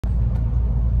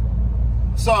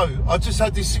So, I just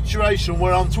had this situation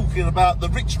where I'm talking about the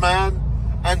rich man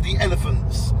and the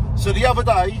elephants. So the other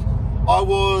day, I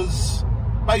was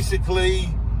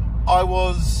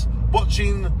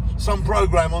watching some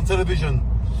program on television,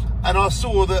 and I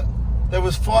saw that there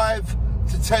was 5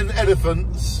 to 10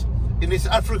 elephants in this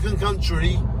African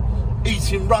country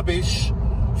eating rubbish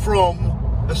from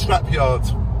a scrapyard.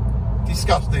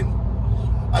 Disgusting.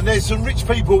 And there's some rich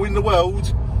people in the world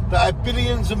that have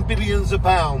billions and billions of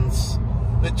pounds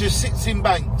that just sits in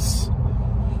banks.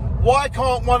 Why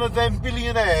can't one of them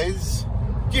billionaires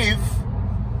give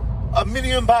 £1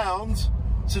 million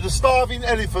to the starving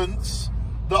elephants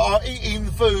that are eating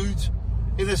food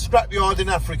in a scrapyard in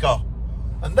Africa?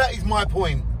 And that is my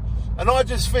point. And I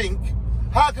just think,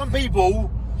 how can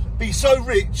people be so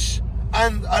rich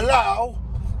and allow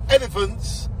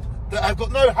elephants that have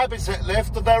got no habitat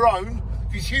left of their own,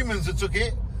 because humans have took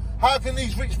it, how can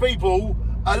these rich people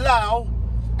allow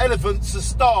elephants to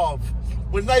starve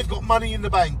when they've got money in the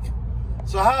bank?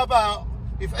 So how about,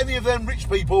 if any of them rich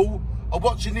people are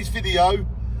watching this video,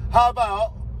 how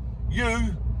about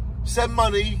you send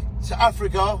money to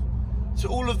Africa, to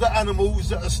all of the animals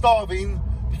that are starving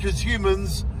because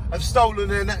humans have stolen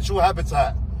their natural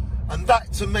habitat? And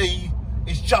that, to me,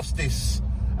 is justice,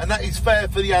 and that is fair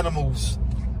for the animals.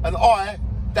 And I,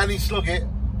 Danny Sloggett,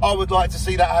 I would like to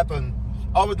see that happen.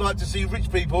 I would like to see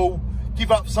rich people give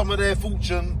up some of their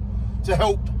fortune to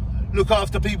help look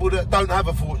after people that don't have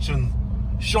a fortune.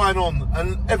 Shine on,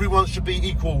 and everyone should be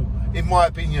equal, in my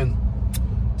opinion.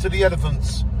 To the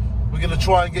elephants, we're going to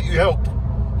try and get you help.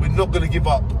 We're not going to give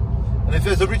up. And if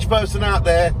there's a rich person out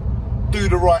there, do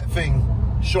the right thing.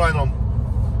 Shine on.